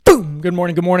Good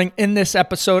morning. Good morning. In this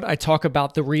episode, I talk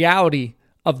about the reality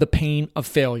of the pain of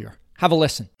failure. Have a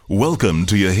listen. Welcome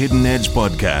to your Hidden Edge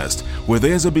podcast, where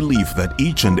there's a belief that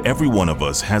each and every one of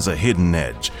us has a hidden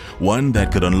edge, one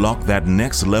that could unlock that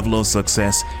next level of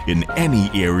success in any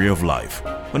area of life.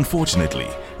 Unfortunately,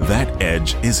 that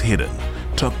edge is hidden,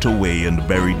 tucked away and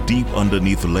buried deep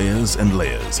underneath layers and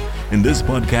layers. In this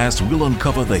podcast, we'll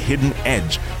uncover the hidden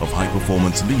edge of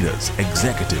high-performance leaders,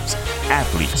 executives,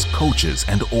 athletes, coaches,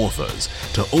 and authors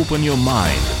to open your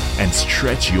mind and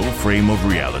stretch your frame of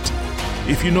reality.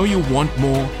 If you know you want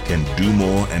more, can do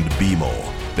more, and be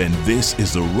more, then this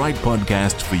is the right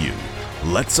podcast for you.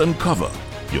 Let's uncover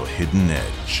your hidden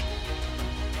edge.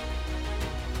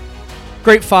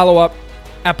 Great follow-up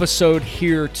episode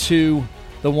here to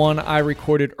the one I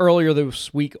recorded earlier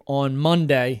this week on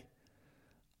Monday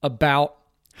about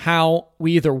how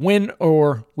we either win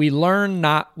or we learn,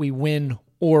 not we win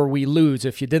or we lose.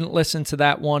 If you didn't listen to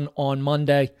that one on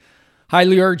Monday,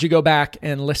 highly urge you go back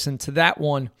and listen to that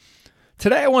one.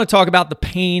 Today I want to talk about the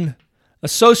pain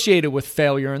associated with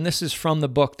failure, and this is from the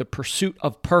book The Pursuit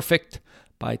of Perfect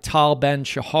by Tal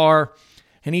Ben-Shahar.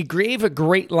 And he gave a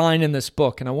great line in this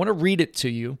book, and I want to read it to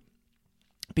you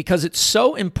because it's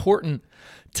so important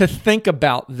to think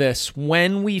about this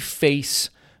when we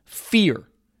face fear,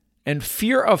 and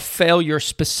fear of failure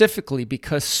specifically,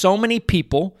 because so many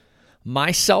people,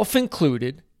 myself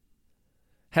included,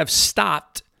 have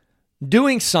stopped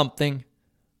doing something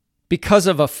because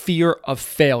of a fear of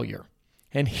failure.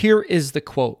 And here is the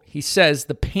quote. He says,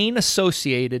 "The pain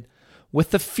associated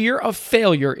with the fear of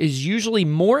failure is usually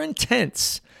more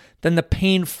intense than the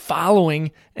pain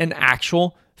following an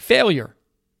actual failure."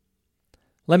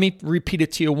 Let me repeat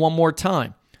it to you one more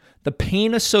time. The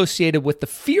pain associated with the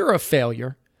fear of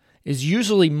failure is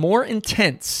usually more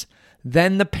intense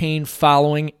than the pain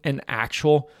following an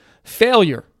actual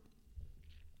failure.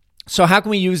 So how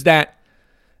can we use that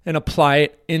and apply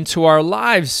it into our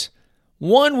lives?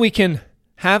 One, we can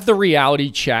have the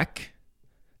reality check,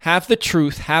 have the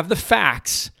truth, have the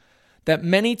facts that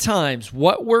many times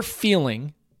what we're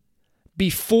feeling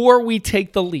before we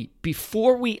take the leap,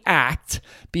 before we act,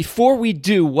 before we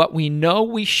do what we know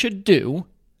we should do,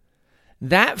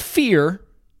 that fear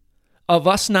of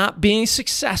us not being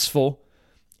successful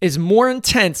is more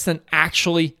intense than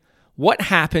actually what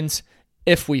happens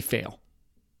if we fail.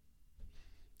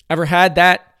 Ever had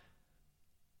that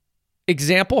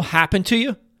example happen to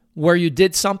you where you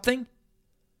did something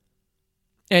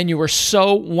and you were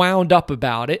so wound up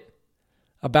about it,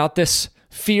 about this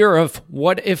fear of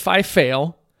what if I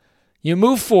fail? You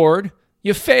move forward,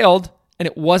 you failed, and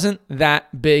it wasn't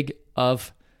that big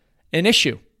of an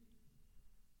issue.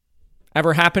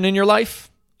 Ever happen in your life?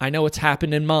 I know it's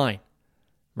happened in mine,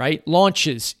 right?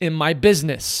 Launches in my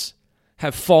business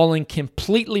have fallen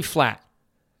completely flat.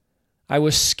 I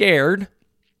was scared,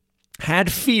 had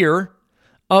fear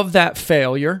of that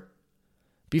failure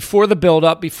before the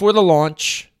build-up, before the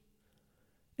launch.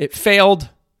 It failed,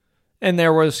 and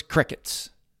there was crickets.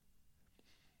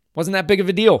 Wasn't that big of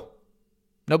a deal.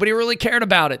 Nobody really cared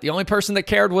about it. The only person that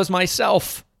cared was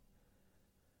myself.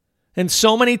 And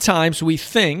so many times we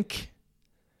think,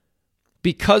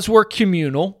 because we're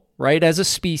communal, right, as a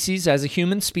species, as a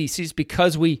human species,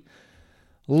 because we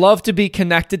love to be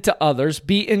connected to others,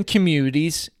 be in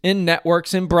communities, in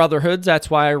networks, in brotherhoods. That's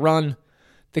why I run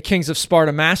the Kings of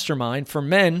Sparta Mastermind for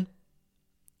men.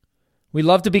 We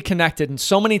love to be connected. And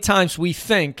so many times we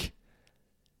think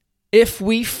if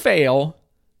we fail,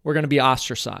 we're going to be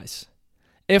ostracized.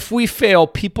 If we fail,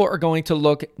 people are going to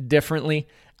look differently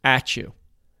at you.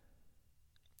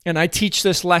 And I teach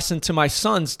this lesson to my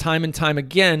sons time and time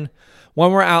again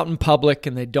when we're out in public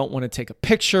and they don't want to take a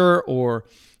picture, or,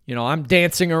 I'm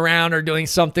dancing around or doing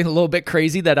something a little bit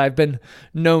crazy that I've been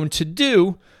known to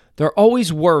do. They're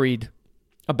always worried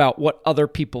about what other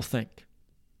people think.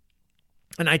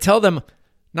 And I tell them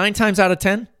 9 times out of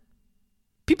 10,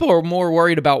 people are more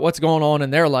worried about what's going on in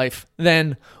their life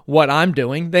than what I'm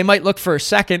doing. They might look for a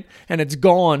second and it's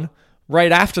gone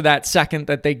right after that second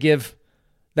that they give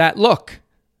that look.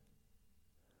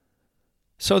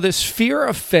 So this fear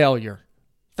of failure,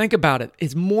 think about it,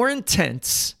 is more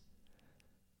intense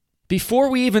before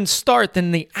we even start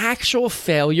than the actual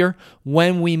failure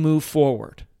when we move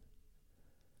forward.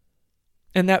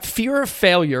 And that fear of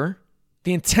failure,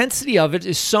 the intensity of it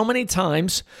is so many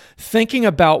times thinking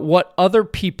about what other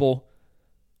people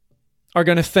are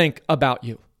going to think about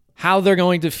you, how they're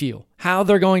going to feel, how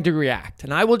they're going to react.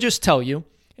 And I will just tell you,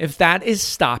 if that is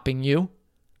stopping you,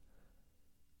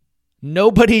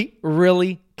 nobody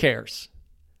really cares.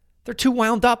 They're too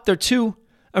wound up. They're too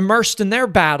immersed in their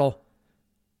battle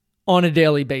on a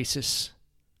daily basis.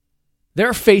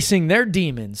 They're facing their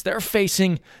demons. They're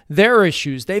facing their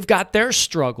issues. They've got their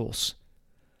struggles.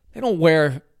 They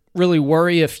don't really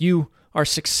worry if you are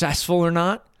successful or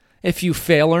not, if you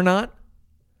fail or not.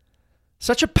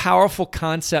 Such a powerful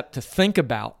concept to think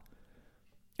about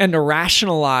and to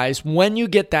rationalize when you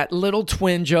get that little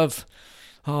twinge of,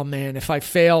 oh man, if I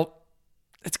fail,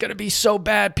 it's going to be so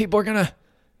bad. People are going to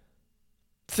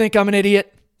think I'm an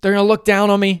idiot. They're going to look down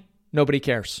on me. Nobody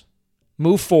cares.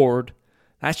 Move forward.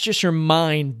 That's just your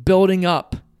mind building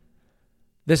up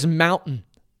this mountain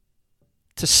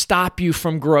to stop you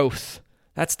from growth.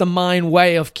 That's the mind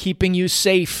way of keeping you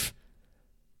safe.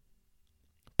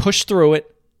 Push through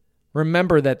it.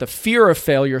 Remember that the fear of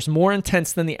failure is more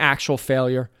intense than the actual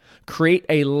failure. Create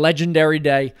a legendary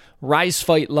day. Rise,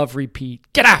 fight, love, repeat.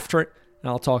 Get after it. And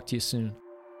I'll talk to you soon.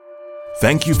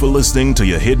 Thank you for listening to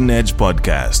your Hidden Edge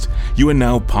podcast. You are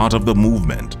now part of the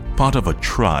movement, part of a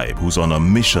tribe who's on a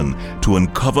mission to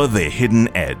uncover their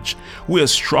hidden edge. We are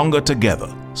stronger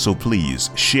together, so please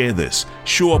share this.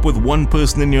 Show up with one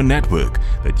person in your network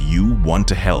that you want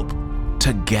to help.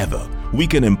 Together, we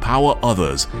can empower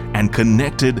others, and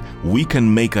connected, we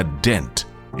can make a dent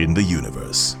in the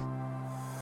universe.